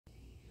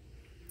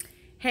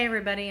Hey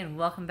everybody, and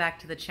welcome back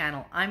to the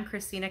channel. I'm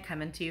Christina,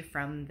 coming to you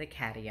from the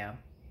Catio.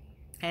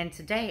 And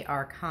today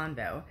our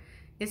convo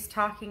is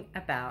talking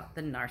about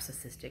the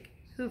narcissistic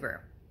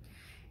Hoover.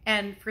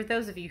 And for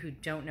those of you who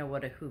don't know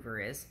what a Hoover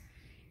is,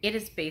 it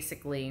is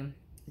basically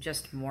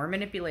just more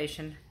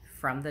manipulation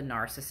from the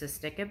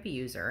narcissistic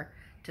abuser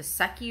to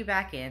suck you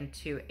back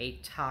into a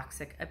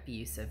toxic,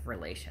 abusive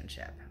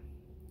relationship.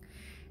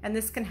 And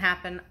this can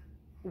happen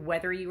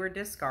whether you were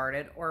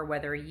discarded or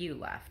whether you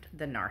left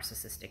the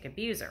narcissistic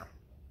abuser.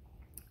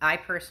 I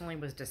personally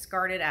was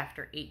discarded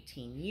after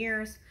 18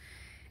 years,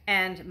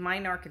 and my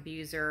narc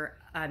abuser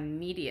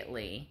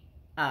immediately,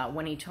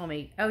 when he told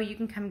me, oh, you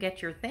can come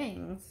get your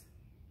things,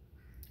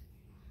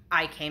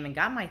 I came and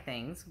got my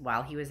things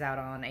while he was out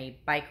on a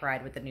bike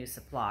ride with the new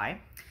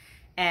supply,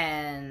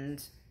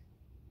 and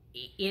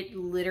it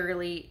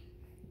literally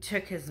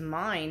took his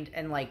mind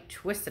and like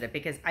twisted it,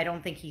 because I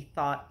don't think he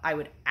thought I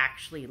would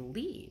actually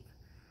leave.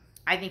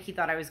 I think he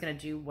thought I was going to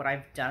do what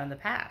I've done in the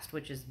past,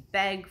 which is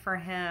beg for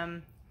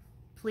him.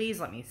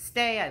 Please let me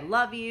stay. I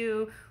love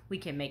you. We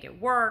can make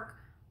it work.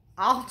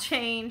 I'll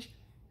change.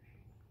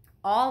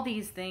 All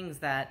these things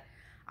that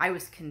I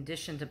was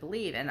conditioned to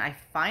believe. And I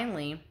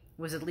finally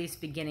was at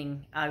least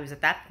beginning, I was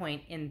at that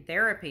point in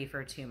therapy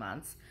for 2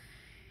 months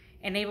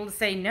and able to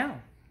say,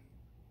 no.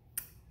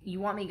 You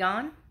want me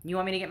gone? You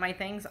want me to get my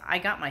things? I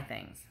got my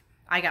things.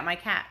 I got my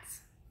cats.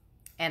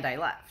 And I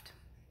left.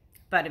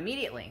 But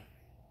immediately,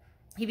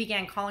 he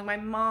began calling my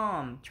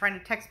mom, trying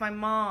to text my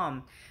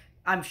mom.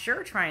 I'm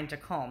sure trying to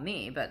call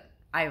me, but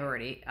I've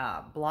already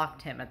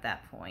blocked him at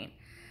that point.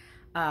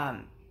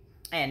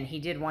 And he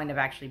did wind up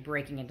actually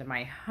breaking into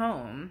my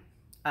home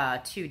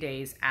 2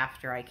 days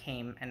after I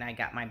came and I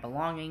got my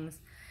belongings,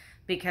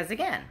 because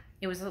again,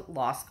 it was a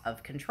loss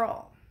of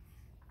control.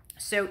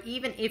 So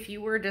even if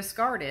you were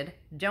discarded,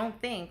 don't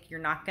think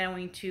you're not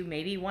going to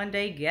maybe one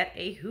day get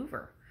a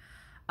Hoover.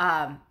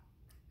 I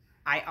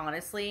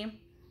honestly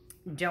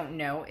don't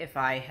know if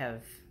I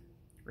have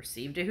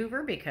received a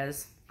Hoover,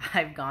 because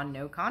I've gone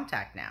no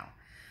contact now.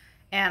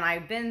 And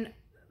I've been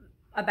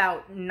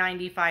about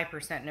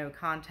 95% no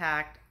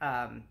contact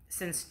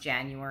since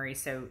January,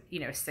 so,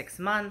 6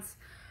 months.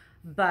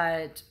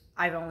 But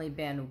I've only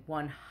been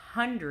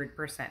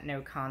 100%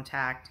 no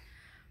contact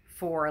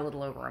for a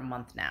little over a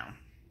month now,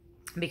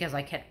 because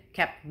I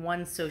kept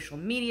one social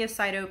media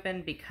site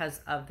open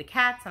because of the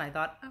cats, and I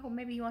thought, oh,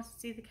 maybe he wants to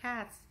see the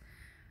cats.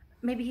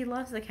 Maybe he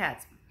loves the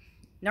cats.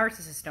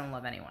 Narcissists don't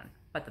love anyone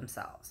but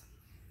themselves.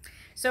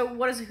 So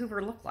what does a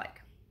Hoover look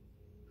like?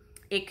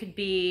 It could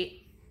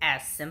be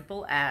as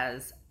simple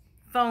as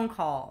phone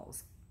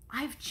calls.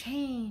 I've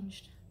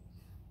changed.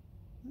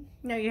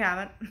 No, you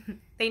haven't.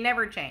 They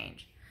never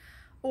change.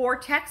 Or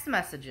text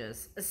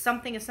messages.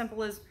 Something as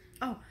simple as,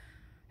 oh,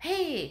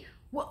 hey,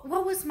 what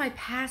was my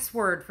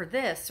password for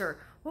this? Or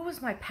what was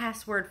my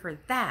password for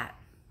that?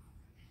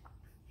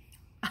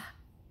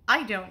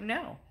 I don't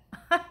know.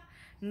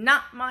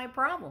 Not my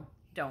problem.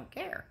 Don't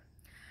care.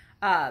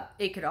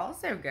 It could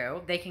also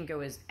go, they can go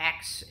as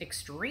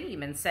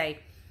extreme and say,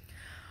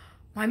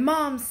 my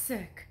mom's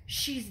sick,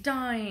 she's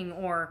dying,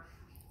 or,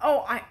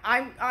 oh,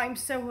 I'm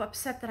so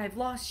upset that I've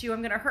lost you,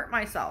 I'm going to hurt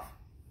myself.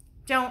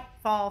 Don't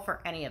fall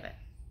for any of it.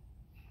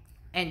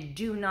 And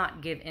do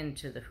not give in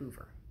to the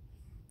Hoover.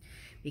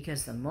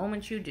 Because the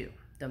moment you do,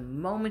 the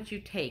moment you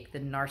take the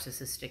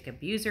narcissistic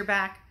abuser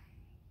back,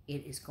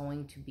 it is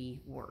going to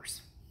be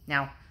worse.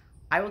 Now,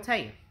 I will tell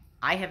you,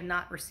 I have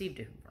not received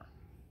a Hoover.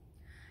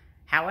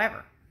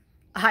 However,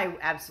 I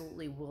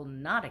absolutely will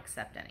not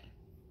accept any,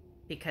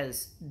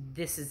 because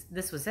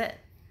this was it.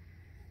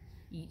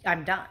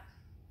 I'm done.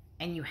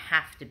 And you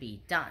have to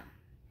be done.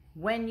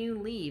 When you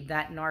leave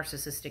that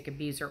narcissistic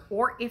abuser,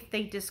 or if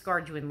they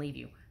discard you and leave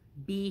you,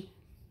 be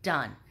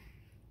done.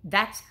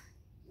 That's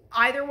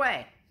either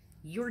way.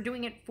 You're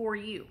doing it for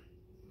you.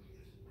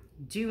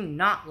 Do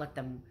not let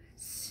them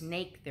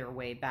snake their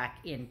way back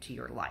into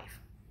your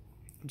life.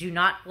 Do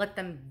not let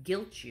them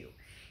guilt you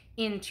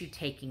into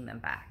taking them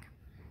back.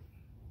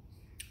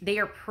 They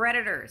are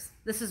predators.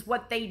 This is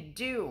what they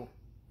do.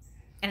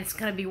 And it's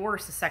going to be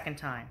worse the second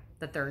time,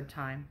 the third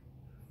time,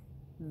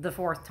 the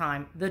fourth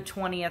time, the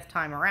 20th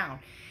time around.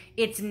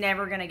 It's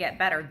never going to get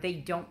better. They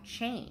don't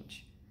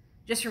change.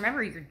 Just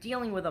remember, you're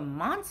dealing with a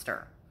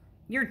monster.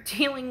 You're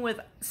dealing with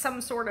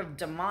some sort of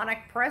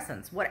demonic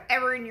presence.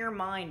 Whatever in your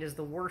mind is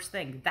the worst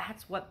thing,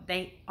 that's what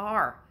they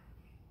are.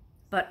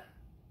 But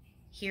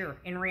here,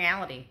 in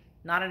reality,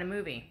 not in a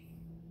movie.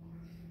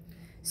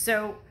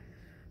 So,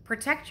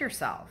 protect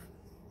yourself.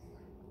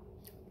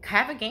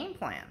 Have a game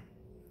plan.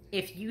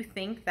 If you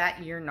think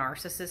that your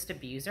narcissist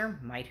abuser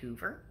might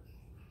Hoover,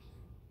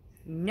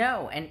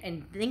 know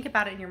and think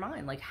about it in your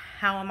mind. Like,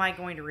 how am I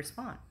going to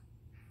respond?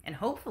 And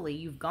hopefully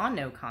you've gone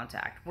no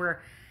contact,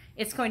 where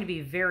it's going to be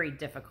very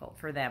difficult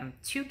for them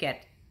to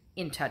get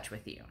in touch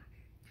with you.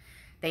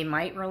 They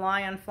might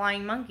rely on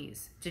flying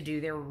monkeys to do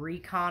their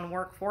recon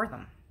work for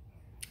them.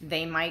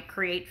 They might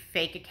create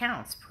fake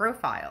accounts,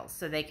 profiles,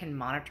 so they can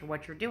monitor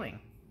what you're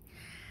doing.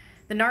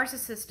 The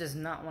narcissist does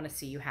not want to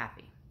see you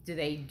happy.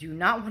 They do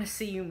not want to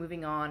see you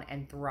moving on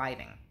and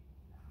thriving.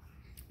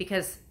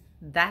 because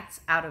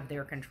that's out of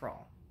their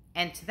control.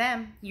 And to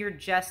them, you're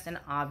just an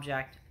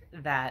object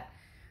that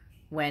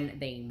when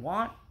they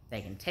want, they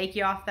can take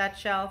you off that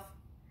shelf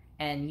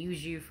and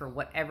use you for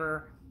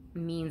whatever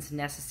means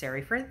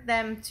necessary for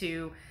them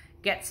to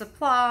get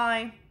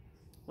supply,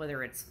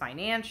 whether it's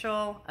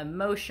financial,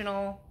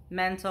 emotional,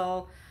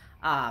 mental,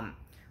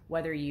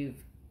 whether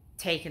you've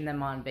taken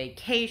them on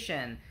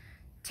vacation,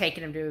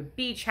 taken them to a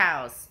beach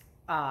house,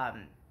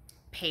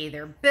 pay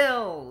their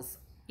bills,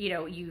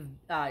 you've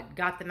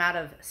got them out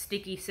of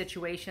sticky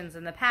situations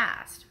in the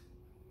past.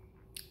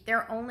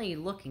 They're only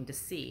looking to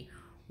see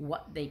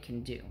what they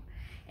can do.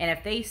 And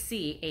if they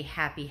see a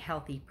happy,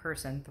 healthy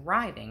person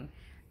thriving,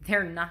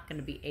 they're not going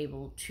to be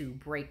able to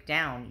break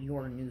down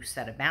your new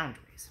set of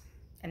boundaries.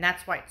 And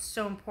that's why it's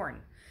so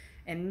important.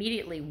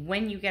 Immediately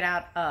when you get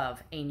out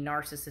of a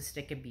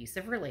narcissistic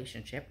abusive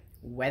relationship,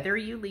 whether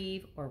you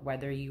leave or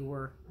whether you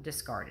were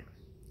discarded,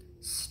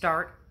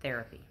 start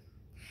therapy.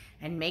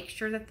 And make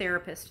sure the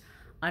therapist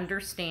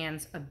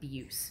understands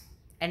abuse,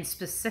 and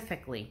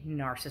specifically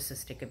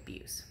narcissistic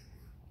abuse.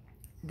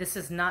 This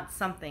is not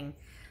something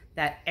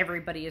that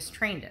everybody is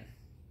trained in.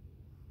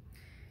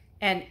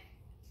 And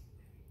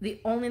the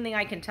only thing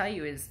I can tell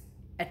you is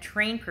a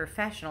trained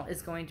professional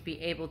is going to be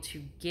able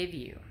to give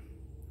you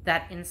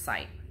that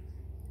insight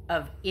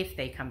of if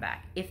they come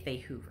back, if they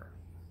hoover,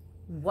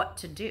 what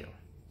to do.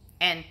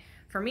 And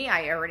for me,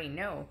 I already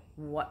know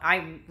what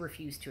I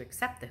refuse to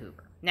accept the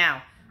hoover.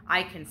 Now,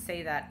 I can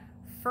say that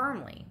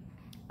firmly.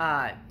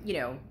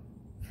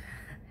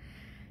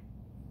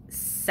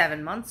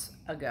 7 months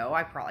ago,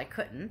 I probably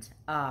couldn't.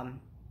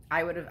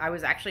 I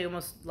was actually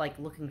almost like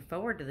looking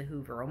forward to the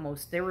hoover.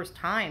 Almost, there was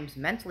times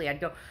mentally I'd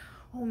go,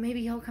 oh,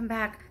 maybe he'll come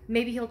back.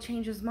 Maybe he'll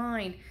change his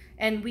mind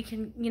and we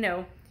can,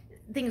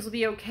 things will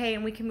be okay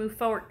and we can move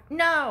forward.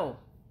 No,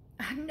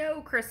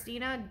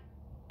 Christina,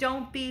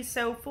 don't be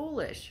so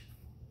foolish.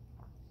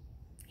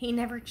 He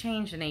never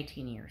changed in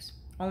 18 years,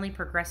 only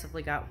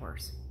progressively got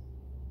worse.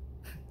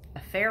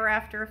 Affair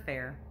after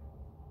affair,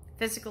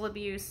 physical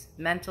abuse,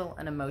 mental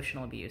and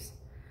emotional abuse.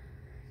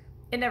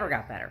 It never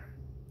got better.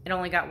 It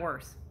only got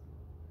worse.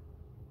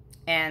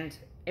 And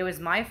it was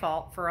my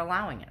fault for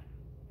allowing it.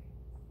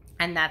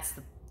 And that's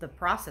the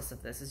process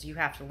of this, is you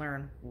have to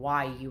learn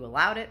why you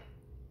allowed it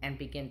and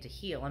begin to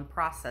heal and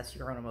process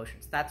your own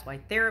emotions. That's why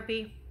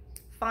therapy,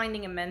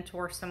 finding a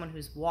mentor, someone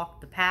who's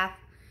walked the path,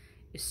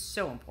 is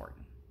so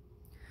important.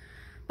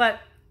 But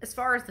as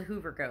far as the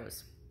hoover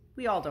goes,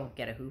 we all don't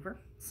get a hoover.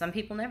 Some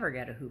people never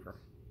get a hoover.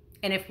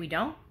 And if we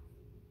don't,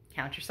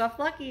 count yourself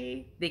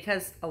lucky,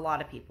 because a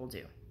lot of people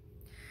do.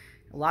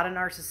 A lot of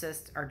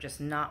narcissists are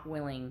just not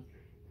willing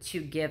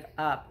to give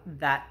up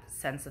that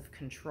sense of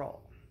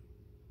control.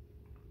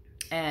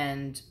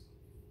 And,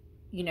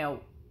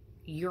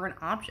 you're an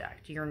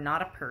object. You're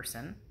not a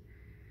person.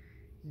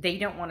 They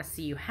don't want to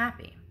see you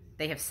happy.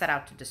 They have set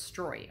out to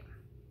destroy you.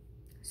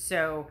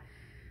 So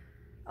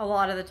a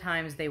lot of the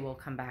times they will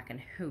come back and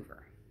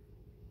hoover.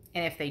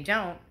 And if they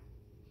don't,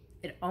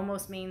 it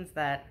almost means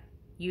that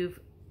you've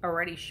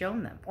already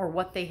shown them, or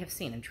what they have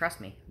seen. And trust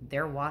me,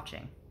 they're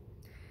watching.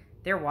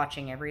 They're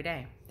watching every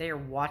day. They are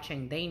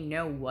watching. They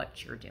know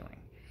what you're doing.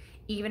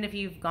 Even if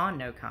you've gone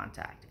no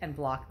contact and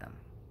blocked them,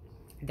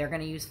 they're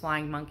going to use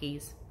flying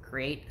monkeys,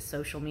 create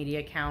social media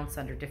accounts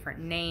under different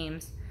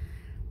names.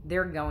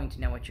 They're going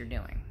to know what you're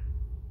doing.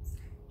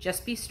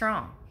 Just be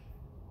strong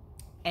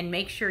and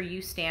make sure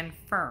you stand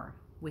firm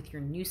with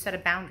your new set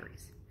of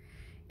boundaries,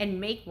 and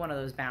make one of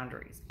those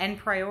boundaries and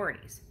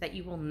priorities that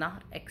you will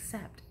not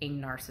accept a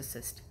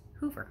narcissist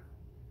hoover.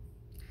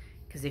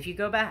 Because if you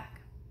go back,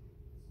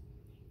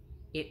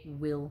 it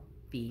will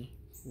be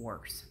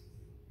worse.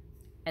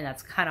 And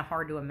that's kind of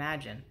hard to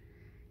imagine,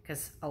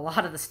 because a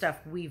lot of the stuff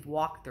we've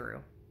walked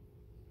through,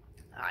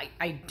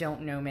 I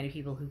don't know many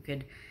people who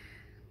could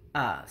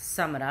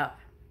sum it up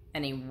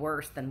any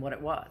worse than what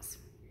it was.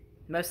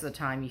 Most of the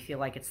time you feel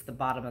like it's the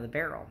bottom of the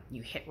barrel.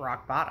 You hit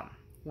rock bottom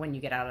when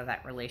you get out of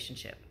that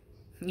relationship.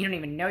 You don't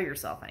even know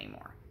yourself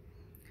anymore.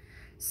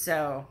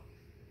 So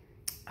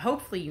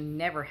hopefully you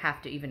never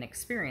have to even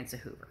experience a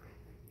hoover,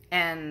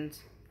 and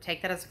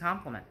take that as a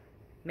compliment.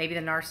 Maybe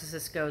the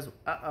narcissist goes,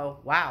 uh-oh,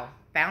 wow,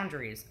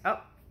 boundaries. Oh,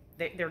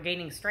 they're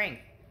gaining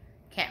strength.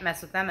 Can't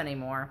mess with them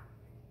anymore.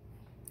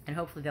 And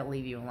hopefully they'll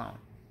leave you alone.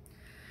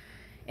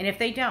 And if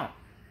they don't,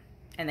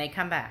 and they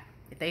come back,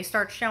 if they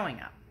start showing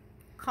up,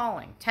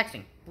 calling,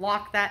 texting,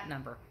 block that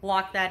number,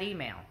 block that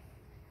email.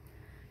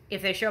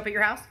 If they show up at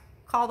your house,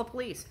 call the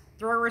police.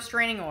 Throw a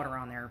restraining order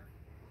on their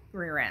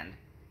rear end.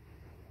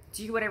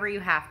 Do whatever you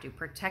have to.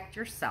 Protect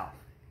yourself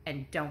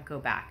and don't go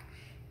back.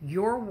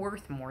 You're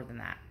worth more than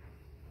that.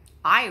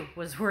 I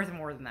was worth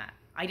more than that.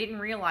 I didn't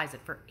realize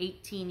it for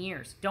 18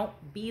 years.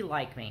 Don't be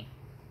like me.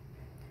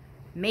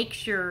 Make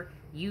sure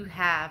you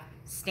have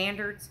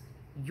standards,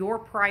 your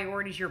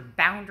priorities, your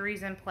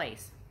boundaries in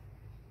place.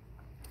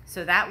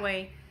 So that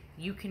way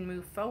you can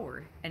move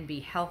forward and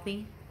be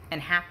healthy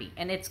and happy.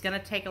 And it's going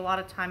to take a lot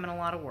of time and a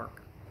lot of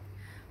work.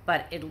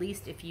 But at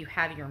least if you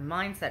have your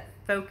mindset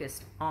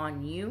focused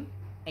on you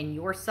and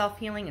your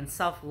self-healing and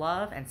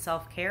self-love and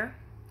self-care,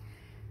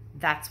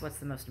 That's what's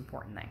the most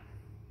important thing.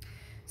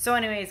 So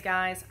anyways,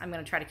 guys, I'm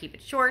going to try to keep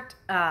it short.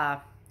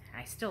 I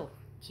still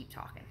keep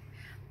talking.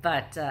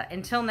 But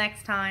until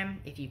next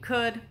time, if you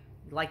could,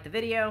 like the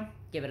video,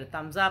 give it a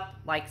thumbs up,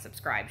 like,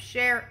 subscribe,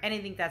 share,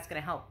 anything that's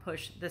going to help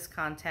push this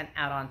content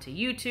out onto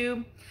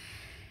YouTube.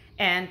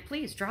 And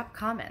please drop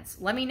comments.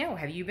 Let me know,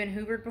 have you been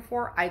hoovered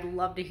before? I'd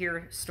love to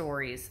hear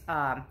stories.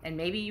 And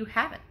maybe you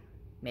haven't.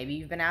 Maybe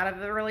you've been out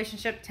of a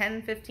relationship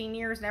 10, 15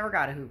 years, never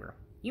got a hoover.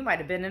 You might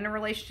have been in a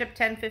relationship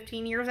 10,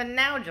 15 years and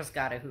now just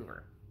got a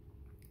hoover.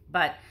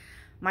 But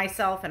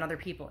myself and other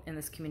people in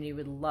this community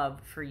would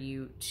love for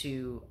you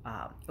to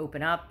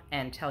open up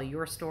and tell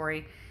your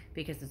story,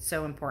 because it's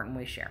so important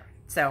we share.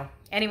 So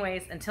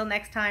anyways, until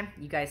next time,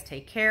 you guys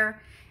take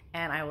care,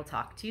 and I will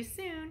talk to you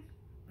soon.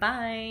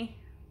 Bye.